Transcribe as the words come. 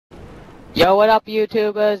Yo, what up,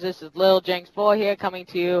 YouTubers? This is Lil Jinx4 here, coming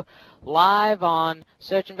to you live on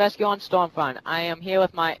Search and Rescue on Stormfront. I am here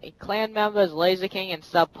with my clan members, Laser King and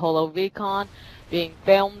Sub Polo Vcon, being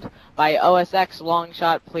filmed by OSX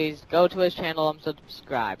Longshot. Please go to his channel and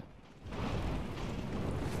subscribe.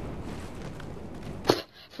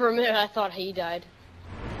 For a minute, I thought he died.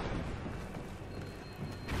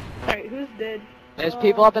 Alright, who's dead? There's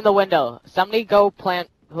people up in the window. Somebody go plant.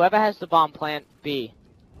 Whoever has the bomb, plant B.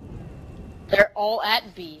 They're all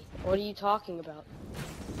at B. What are you talking about?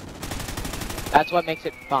 That's what makes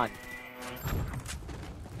it fun.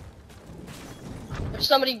 There's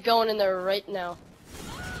somebody going in there right now.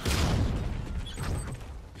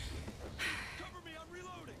 Cover me, I'm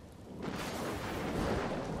reloading.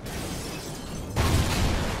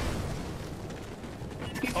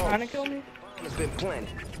 You trying to kill me? Bomb has been planted.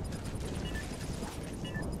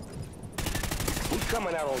 We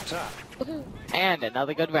coming out on top. And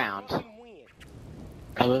another good round.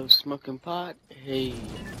 Hello, smoking pot. Hey.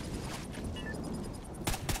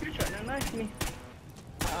 You're trying to knife me.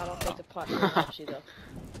 I don't think the pot helps you though.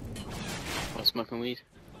 I'm smoking weed.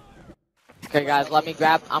 Okay, guys, let me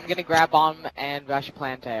grab. I'm gonna grab bomb and rush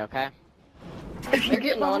plant A. Okay. They're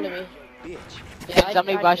getting on to me. Bitch. Yeah, Can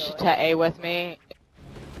somebody I'd rush go to A with me?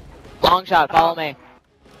 Long shot, follow me.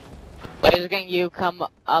 Laser King, you come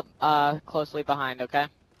up closely behind, okay?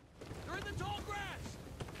 You're in the tall grass.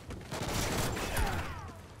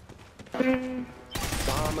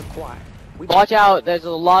 Bomb acquired. We Watch out, there's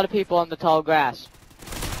a lot of people in the tall grass.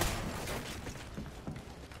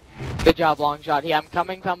 Good job, long shot. Yeah, I'm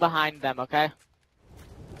coming from behind them, okay?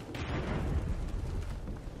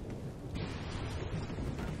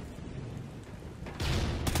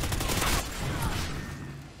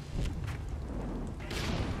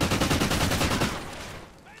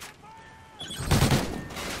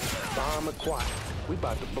 bomb acquired. We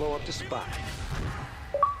about to blow up the spot.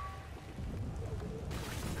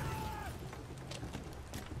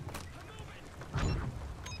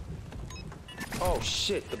 Oh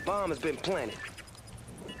shit, the bomb has been planted.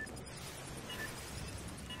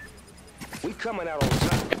 We coming out on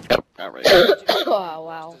top. Alright. Oh,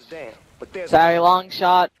 wow. Damn, but there's Sorry, long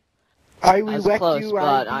shot. I was wrecked close, you,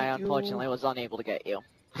 but I I unfortunately was unable to get you.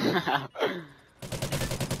 I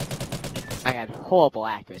had horrible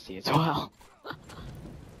accuracy as well.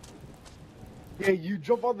 Yeah, you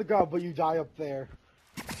jump on the gun, but you die up there.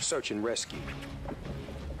 search and rescue.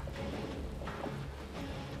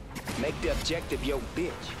 Make the objective your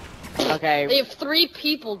bitch. Okay, They have 3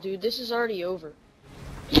 people, dude. This is already over.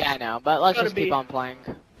 yeah, I know, but let's Gotta just keep be. on playing.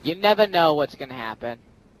 You never know what's gonna happen.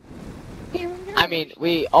 I mean,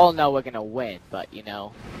 we all know we're gonna win, but you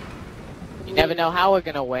know, you never know how we're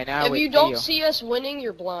gonna win. If you don't see us winning,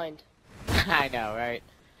 you're blind. I know, right?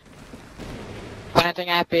 Planting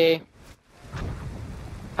at B.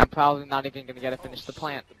 I'm probably not even gonna get to finish the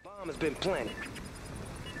plant. The bomb has been planted.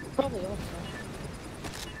 Probably also.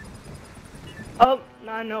 Oh,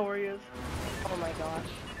 now I know where he is. Oh my gosh.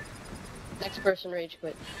 Next person rage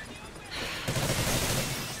quit.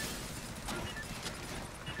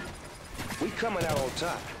 We coming out on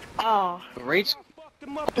top. Oh, Rage Fuck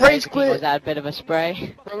them up. Rage quit. Was that a bit of a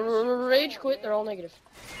spray? Rage quit, they're all negative.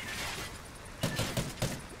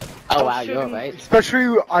 Oh I'm wow, you're shooting- right.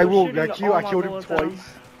 Especially, I will shooting wreck you. all I my killed him bullets at him. twice.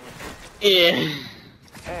 Yeah.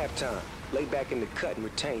 Halftime. Lay back in the cut and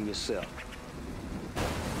retain yourself.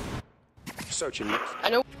 Searching. I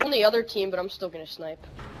know we're on the other team, but I'm still gonna snipe.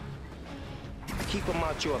 Keep them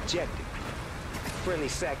out your objective. Friendly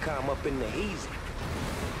SATCOM up in the easy.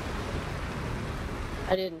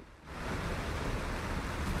 I didn't.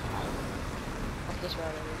 Off this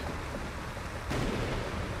round, I mean.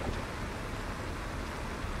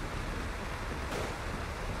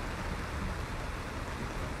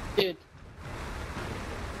 Dude.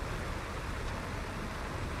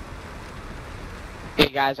 Hey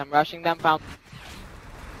guys, I'm rushing them from.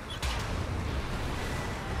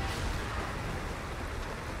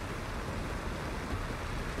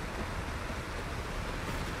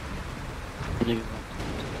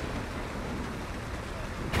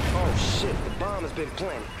 Oh shit, the bomb has been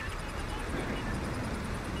planted.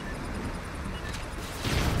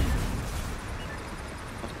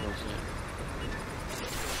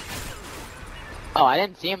 Oh, I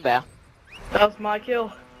didn't see him there. that was my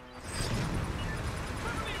kill.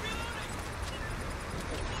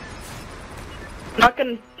 Not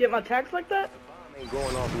gonna get my tags like that? Bomb ain't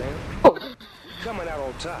going off now. Coming out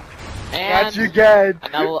on top. And Got you again.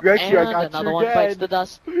 another, Rex, and I got another you one bites again. the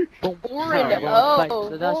dust. Boom. We're in Another one bites Oh,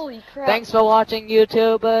 the dust. holy crap. Thanks for watching,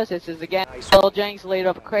 YouTubers. This is again Lil Jinx, leader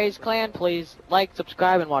of CraZed Clan. Please like,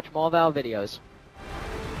 subscribe, and watch more of our videos.